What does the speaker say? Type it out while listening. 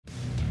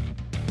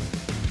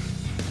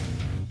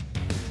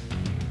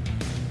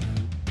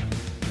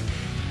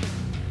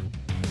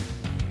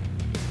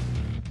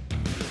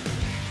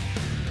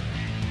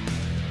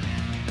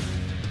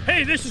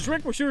Hey, this is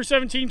Rick with Shooter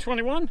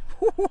 1721.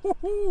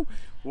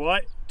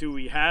 What do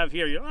we have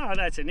here? Oh,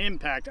 that's an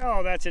Impact.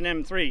 Oh, that's an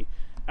M3.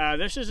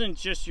 This isn't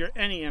just your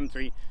any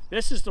M3.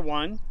 This is the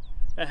one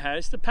that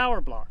has the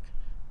power block,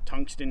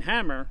 tungsten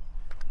hammer,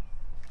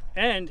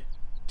 and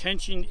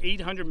tension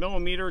 800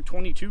 millimeter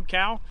 22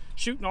 cal,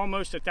 shooting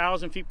almost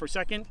 1,000 feet per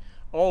second.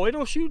 Oh,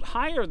 it'll shoot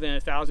higher than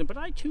 1,000, but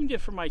I tuned it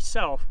for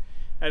myself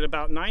at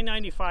about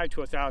 995 to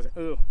 1,000.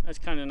 Oh, that's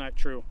kind of not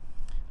true.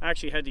 I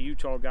actually had the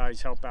Utah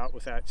guys help out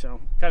with that,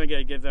 so kind of got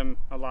to give them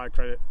a lot of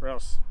credit, or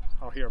else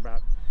I'll hear about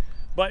it.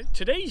 But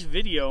today's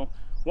video,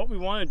 what we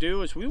want to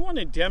do is we want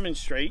to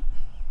demonstrate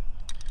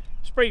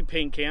spray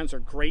paint cans are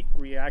great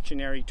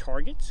reactionary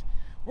targets.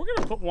 We're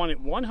going to put one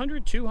at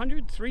 100,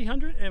 200,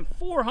 300, and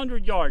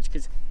 400 yards,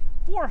 because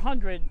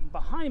 400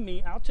 behind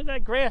me out to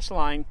that grass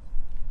line,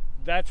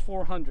 that's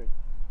 400.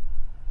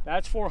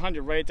 That's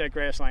 400 right at that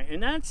grass line,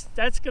 and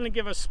that's going to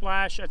give us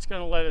splash. That's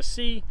going to let us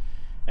see.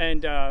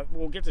 And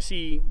we'll get to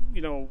see, you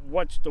know,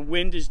 what the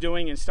wind is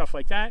doing and stuff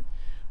like that.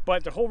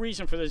 But the whole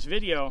reason for this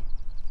video,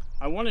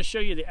 I want to show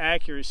you the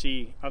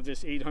accuracy of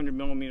this 800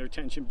 millimeter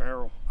tension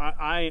barrel.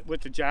 I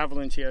with the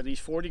Javelins here, these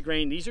 40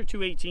 grain, these are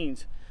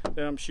 218s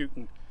that I'm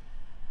shooting.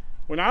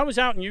 When I was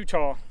out in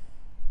Utah,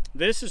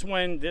 this is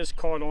when this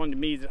caught on to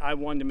me that I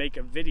wanted to make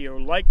a video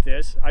like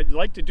this. I'd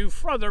like to do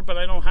further, but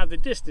I don't have the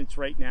distance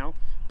right now,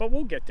 but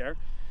we'll get there.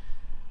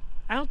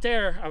 Out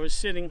there, I was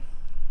sitting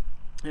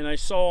and I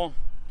saw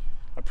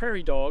a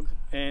prairie dog,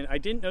 and I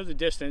didn't know the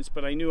distance,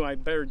 but I knew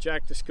I'd better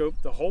jack the scope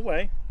the whole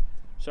way.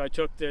 So I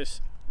took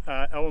this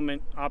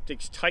Element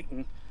Optics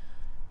Titan,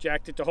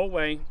 jacked it the whole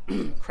way,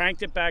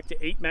 cranked it back to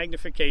 8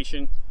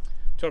 magnification,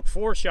 took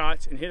 4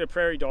 shots and hit a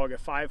prairie dog at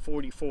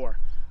 544.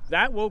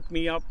 That woke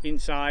me up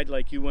inside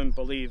like you wouldn't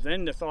believe.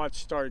 Then the thoughts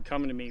started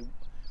coming to me,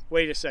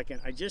 wait a second,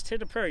 I just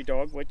hit a prairie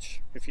dog,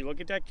 which if you look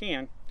at that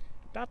can,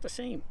 about the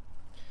same.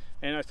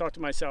 And I thought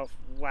to myself,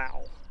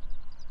 wow,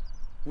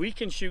 we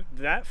can shoot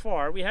that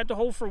far. We had to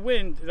hold for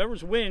wind. There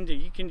was wind.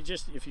 You can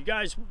just, if you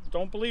guys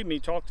don't believe me,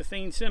 talk to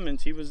Thane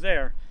Simmons. He was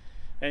there,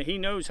 and he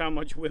knows how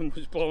much wind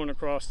was blowing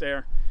across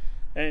there.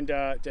 And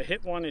to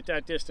hit one at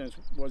that distance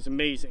was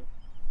amazing.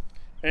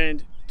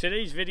 And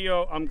today's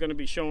video, I'm going to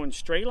be showing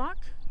stray lock,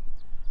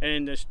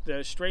 and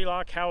the stray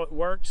lock, how it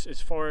works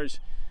as far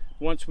as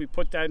once we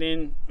put that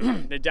in,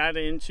 the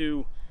data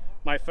into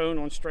my phone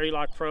on Stray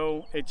Lock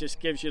Pro, it just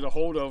gives you the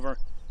holdover.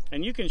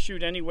 And you can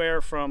shoot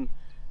anywhere from,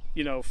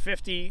 you know,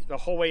 50 the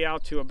whole way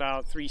out to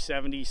about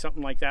 370,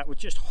 something like that, with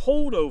just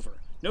holdover.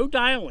 No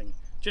dialing,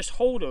 just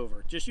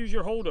holdover. Just use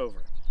your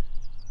holdover.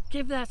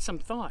 Give that some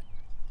thought.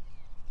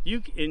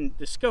 You in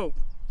the scope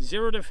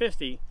 0 to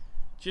 50,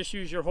 just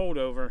use your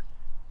holdover.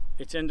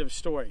 It's end of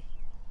story.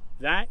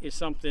 That is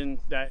something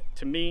that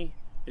to me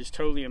is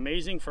totally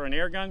amazing for an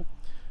air gun.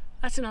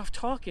 That's enough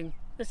talking.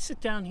 Let's sit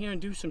down here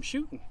and do some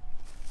shooting.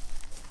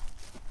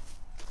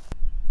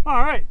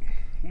 All right,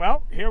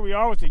 well, here we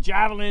are with the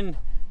Javelin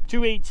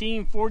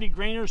 218 40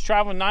 grainers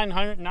traveling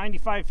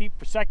 995 feet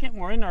per second.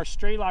 We're in our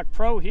Stray Lock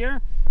Pro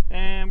here,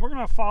 and we're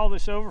going to follow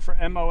this over for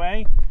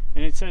MOA,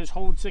 and it says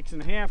hold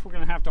 6.5. We're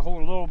going to have to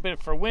hold a little bit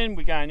for wind.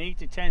 We got an 8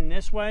 to 10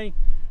 this way.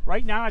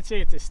 Right now I'd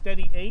say it's a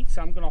steady 8,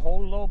 so I'm going to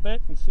hold a little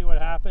bit and see what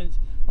happens.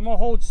 I'm going to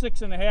hold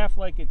 6.5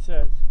 like it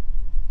says.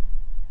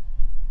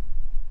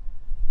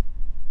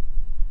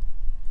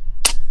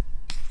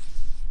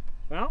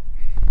 Well,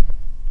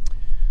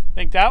 I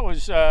think that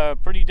was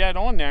pretty dead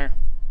on there.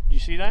 Did you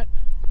see that?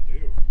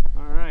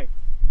 All right,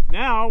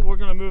 now we're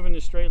going to move into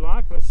straight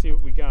lock. Let's see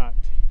what we got.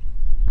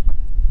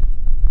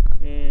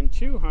 And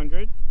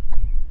 200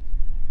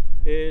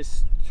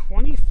 is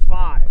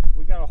 25.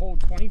 We got to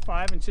hold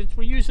 25, and since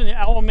we're using the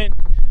Element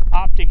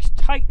Optics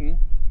Titan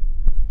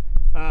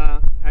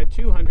at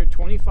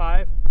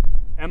 225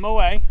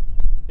 MOA,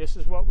 this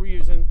is what we're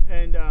using,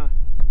 and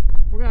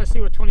we're going to see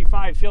what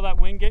 25. Feel that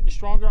wind getting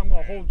stronger? I'm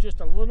going to hold just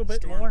a little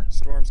bit more.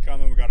 Storm's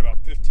coming. We got about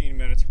 15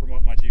 minutes from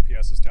what my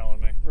GPS is telling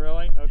me.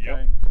 Really? Okay.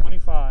 Yep.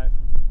 25.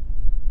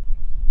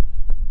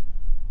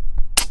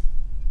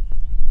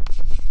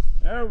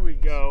 There we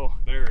go.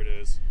 There it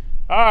is.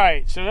 All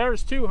right, so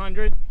there's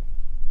 200.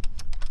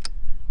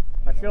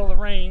 I feel the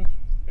rain.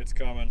 It's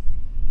coming.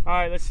 All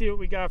right, let's see what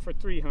we got for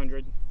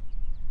 300.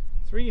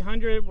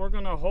 300, we're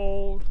going to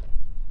hold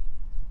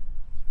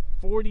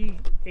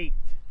 48.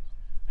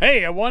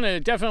 Hey, I want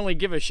to definitely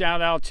give a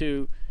shout out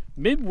to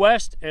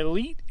Midwest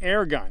Elite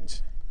Air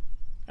Guns.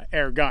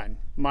 Air gun,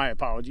 my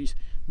apologies.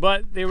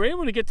 But they were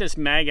able to get this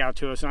mag out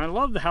to us, and I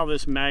love how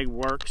this mag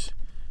works.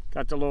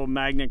 Got the little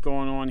magnet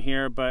going on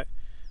here, but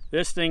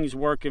this thing's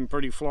working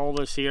pretty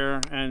flawless here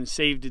and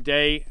saved the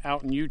day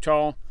out in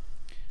Utah.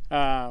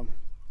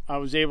 I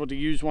was able to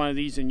use one of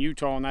these in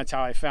Utah, and that's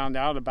how I found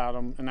out about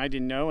them, and I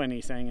didn't know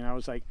anything, and I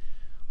was like,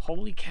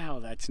 holy cow,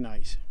 that's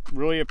nice.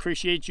 Really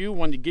appreciate you.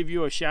 Wanted to give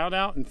you a shout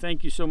out, and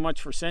thank you so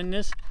much for sending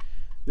this.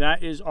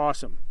 That is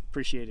awesome.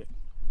 Appreciate it.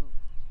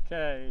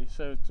 Okay,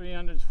 so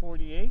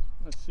 348.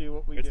 Let's see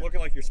what we get. It's looking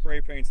like your spray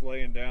paint's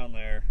laying down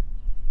there.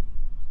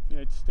 Yeah,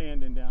 it's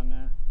standing down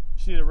there.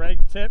 See the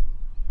red tip?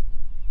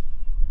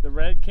 The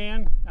red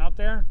can out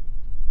there?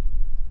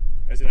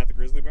 Is it at the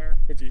grizzly bear?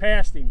 It's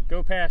past him.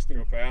 Go past him.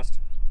 Go past?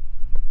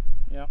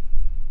 Yep.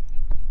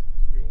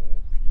 The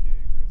old PA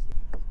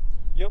grizzly.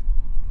 Yep.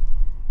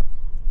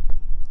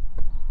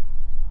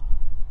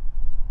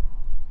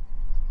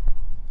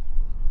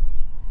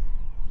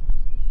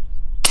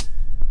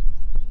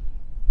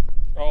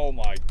 Oh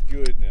my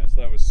goodness,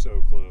 that was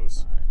so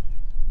close. All right.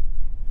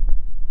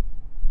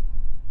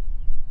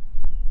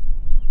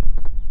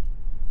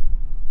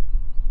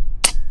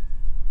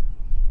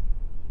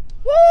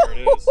 There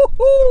it is.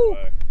 No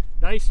way.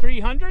 Nice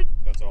 300.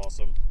 That's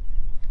awesome.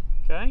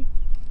 Okay.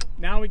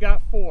 Now we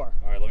got 4.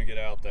 All right, let me get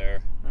out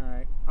there. All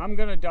right. I'm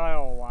gonna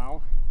dial a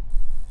while.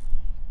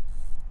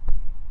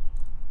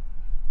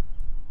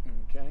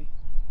 Okay.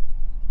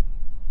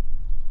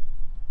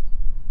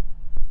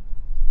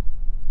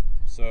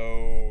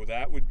 So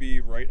that would be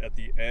right at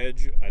the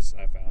edge. I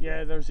found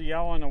Yeah, it. there's a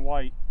yellow and a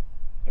white.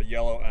 A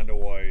yellow and a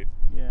white.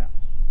 Yeah.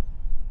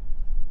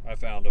 I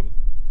found them.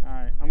 All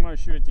right. I'm gonna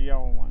shoot at the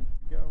yellow one.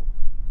 Go.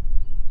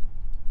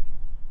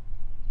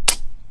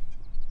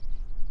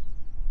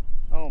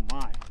 Oh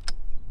my.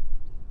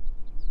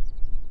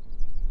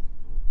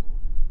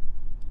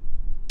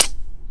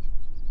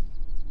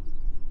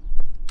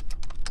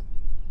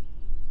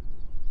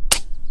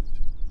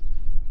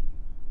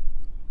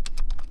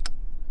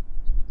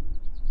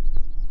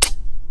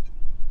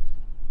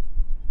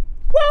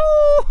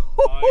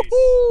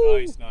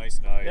 Nice.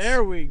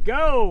 There we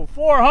go.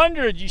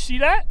 400. You see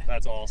that?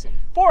 That's awesome.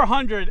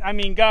 400. I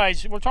mean,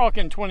 guys, we're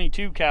talking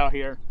 22 cal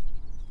here.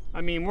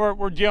 I mean,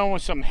 we're dealing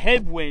with some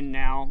headwind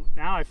now.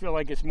 Now I feel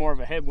like it's more of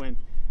a headwind.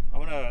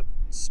 I'm gonna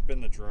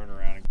spin the drone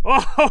around.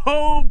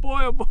 Oh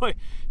boy, oh boy.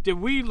 Did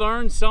we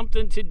learn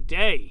something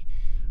today?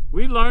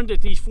 We learned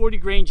that these 40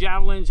 grain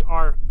javelins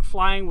are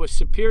flying with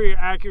superior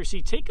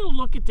accuracy. Take a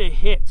look at the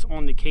hits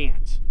on the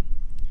cans.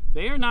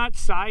 They are not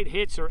side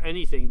hits or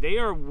anything. They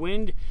are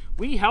wind.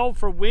 We held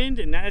for wind,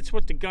 and that's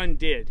what the gun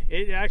did.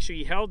 It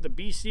actually held. The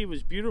BC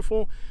was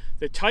beautiful.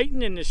 The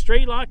Titan and the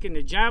straight lock and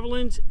the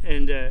javelins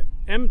and the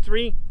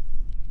M3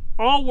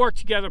 all worked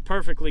together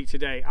perfectly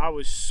today. I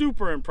was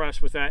super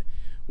impressed with that.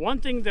 One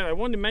thing that I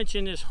wanted to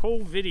mention this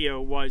whole video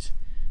was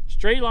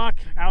straight lock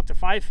out to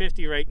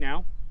 550 right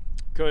now,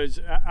 because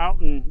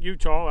out in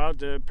Utah, out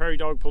to Prairie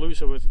Dog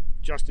Palooza with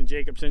Justin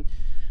Jacobson,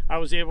 I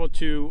was able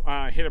to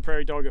hit a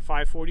prairie dog at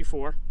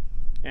 544.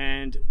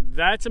 And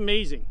that's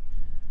amazing.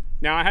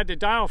 Now I had to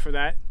dial for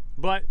that,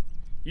 but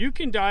you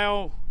can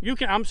dial, you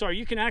can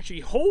actually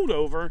hold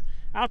over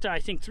out to, I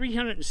think,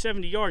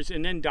 370 yards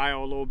and then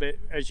dial a little bit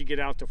as you get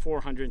out to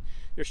 400.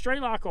 Your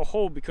straight lock will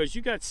hold because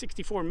you got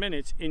 64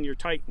 minutes in your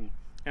Titan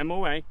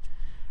MOA,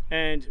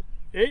 and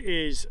it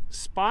is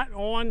spot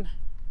on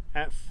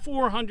at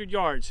 400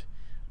 yards.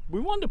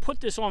 We wanted to put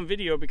this on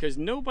video because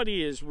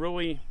nobody's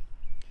really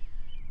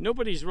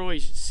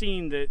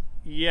seen that.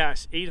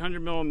 Yes, 800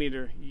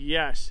 millimeter,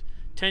 yes,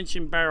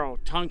 tension barrel,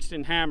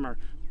 tungsten hammer,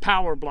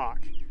 power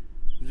block.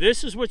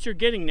 This is what you're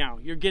getting now.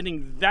 You're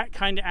getting that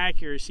kind of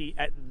accuracy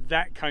at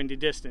that kind of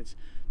distance.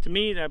 To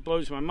me, that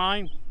blows my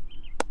mind.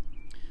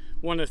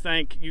 Want to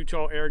thank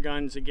Utah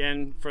Airguns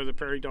again for the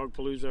Prairie Dog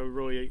Palooza.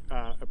 Really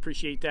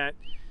appreciate that.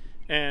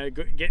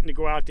 Getting to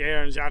go out there,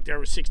 and was out there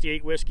with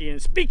 68 whiskey.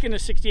 And speaking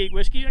of 68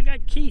 whiskey, I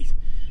got Keith.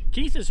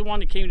 Keith is the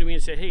one that came to me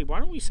and said, hey, why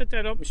don't we set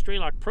that up in Straight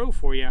Lock Pro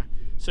for you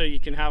so you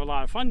can have a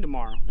lot of fun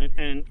tomorrow?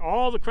 And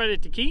all the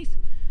credit to Keith.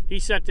 He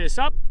set this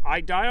up.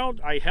 I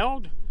dialed. I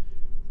held.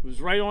 It was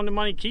right on the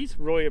money, Keith.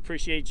 Really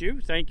appreciate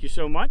you. Thank you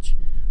so much.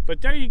 But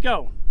there you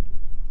go.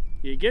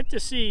 You get to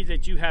see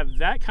that you have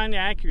that kind of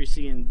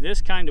accuracy in this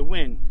kind of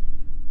wind.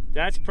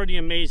 That's pretty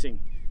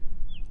amazing.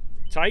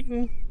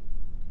 Titan.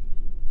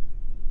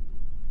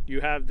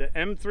 You have the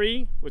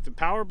M3 with the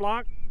power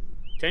block,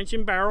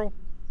 tension barrel,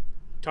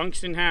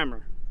 tungsten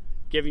hammer,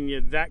 giving you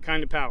that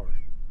kind of power.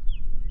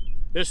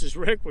 This is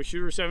Rick with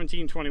Shooter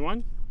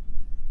 1721.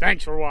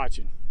 Thanks for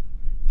watching.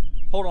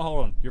 Hold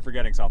on. You're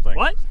forgetting something.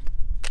 What?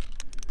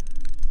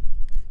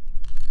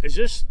 Is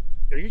this,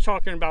 are you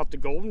talking about the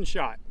golden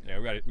shot? Yeah,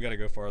 we gotta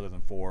go farther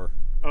than 4.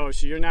 Oh,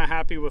 so you're not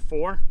happy with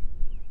 4?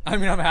 I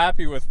mean, I'm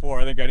happy with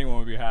 4. I think anyone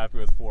would be happy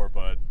with 4,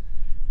 but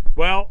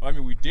well, I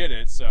mean, we did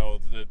it,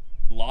 so the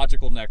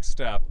logical next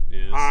step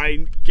is...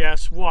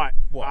 guess what?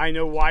 What? I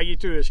know why you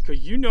do this, because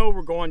you know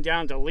we're going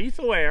down to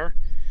Lethal Air.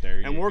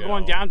 And we're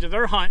going down to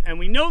their hunt, and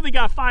we know they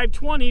got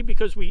 520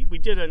 because we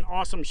did an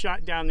awesome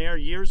shot down there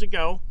years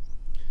ago.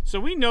 So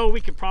we know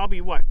we could probably,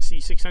 what, see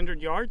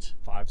 600 yards?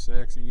 5,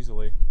 6,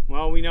 easily.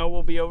 Well, we know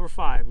we'll be over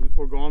 5.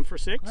 We're going for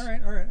 6. All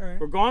right.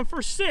 We're going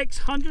for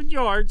 600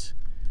 yards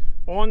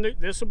on the,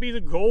 this will be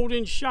the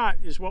golden shot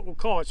is what we'll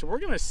call it. So we're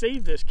going to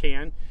save this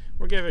can.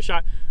 We're going to give it a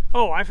shot.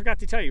 Oh, I forgot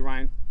to tell you,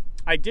 Ryan.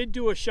 I did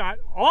do a shot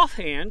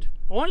offhand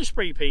on a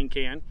spray paint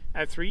can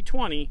at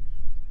 320.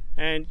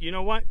 And you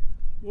know what?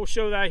 We'll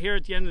show that here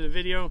at the end of the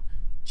video.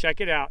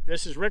 Check it out.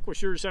 This is Rick with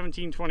Shooter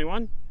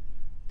 1721.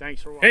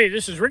 Thanks for watching. Hey,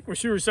 this is Rick with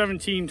Shooter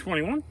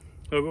 1721.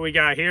 Look what we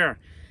got here.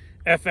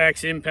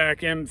 FX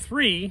Impact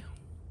M3.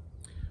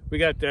 We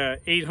got the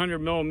 800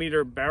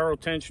 millimeter barrel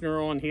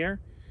tensioner on here.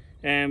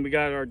 And we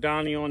got our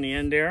Donnie on the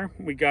end there.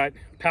 We got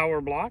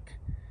power block.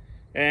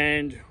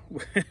 And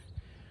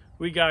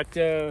we got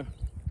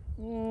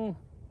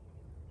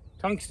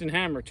tungsten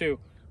hammer too.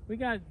 We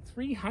got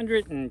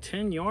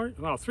 310 yards,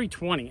 well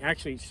 320,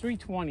 actually it's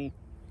 320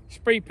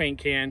 spray paint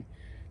can.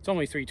 It's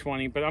only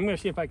 320, but I'm gonna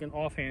see if I can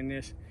offhand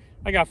this.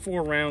 I got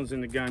 4 rounds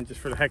in the gun just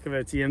for the heck of it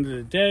at the end of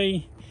the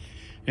day.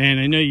 And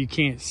I know you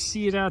can't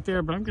see it out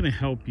there, but I'm gonna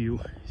help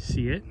you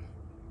see it.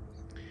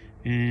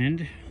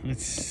 And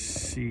let's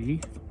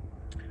see,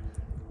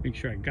 make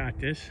sure I got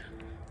this.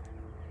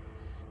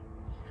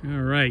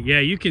 All right, yeah,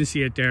 you can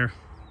see it there.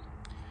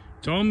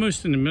 It's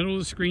almost in the middle of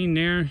the screen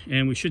there,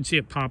 and we should see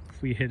it pop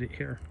if we hit it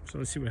here. So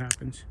let's see what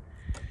happens.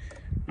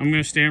 I'm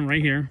gonna stand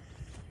right here.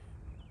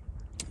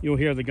 You'll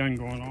hear the gun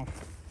going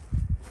off.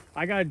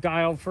 I got it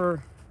dialed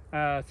for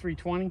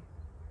 320.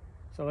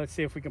 So let's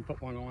see if we can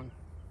put one on.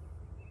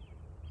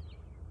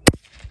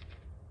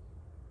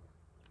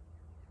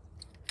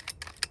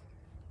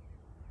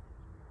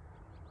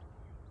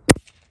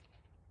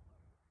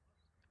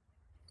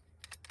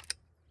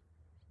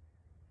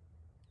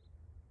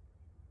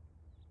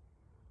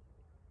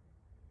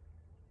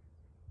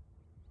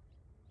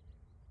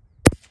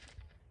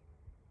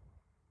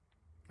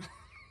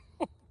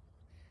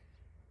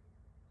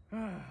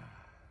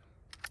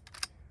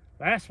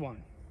 Last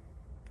one.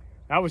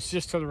 That was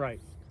just to the right.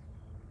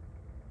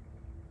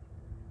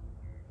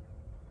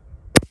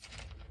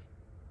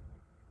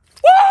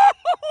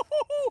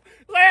 Woo!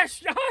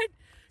 Last shot.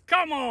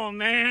 Come on,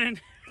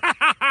 man.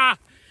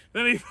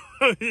 Let me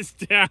blow this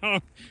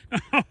down.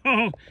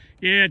 Oh,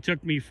 yeah, it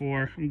took me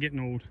 4. I'm getting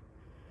old.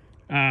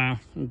 Let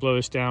me blow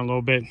this down a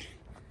little bit.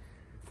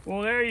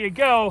 Well, there you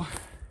go.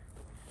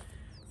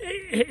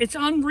 It's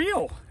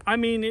unreal. I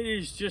mean, it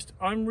is just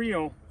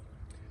unreal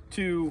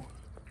to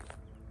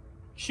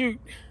shoot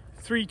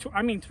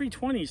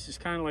 320 is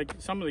just kind of like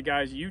some of the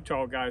guys,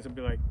 Utah guys, would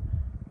be like,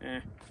 eh.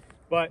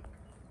 But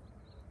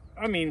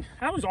I mean,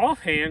 that was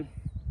offhand.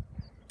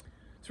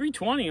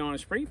 320 on a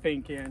spray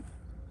paint can.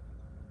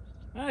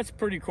 That's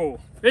pretty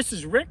cool. This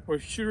is Rick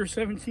with Shooter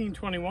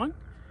 1721.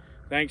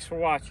 Thanks for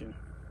watching.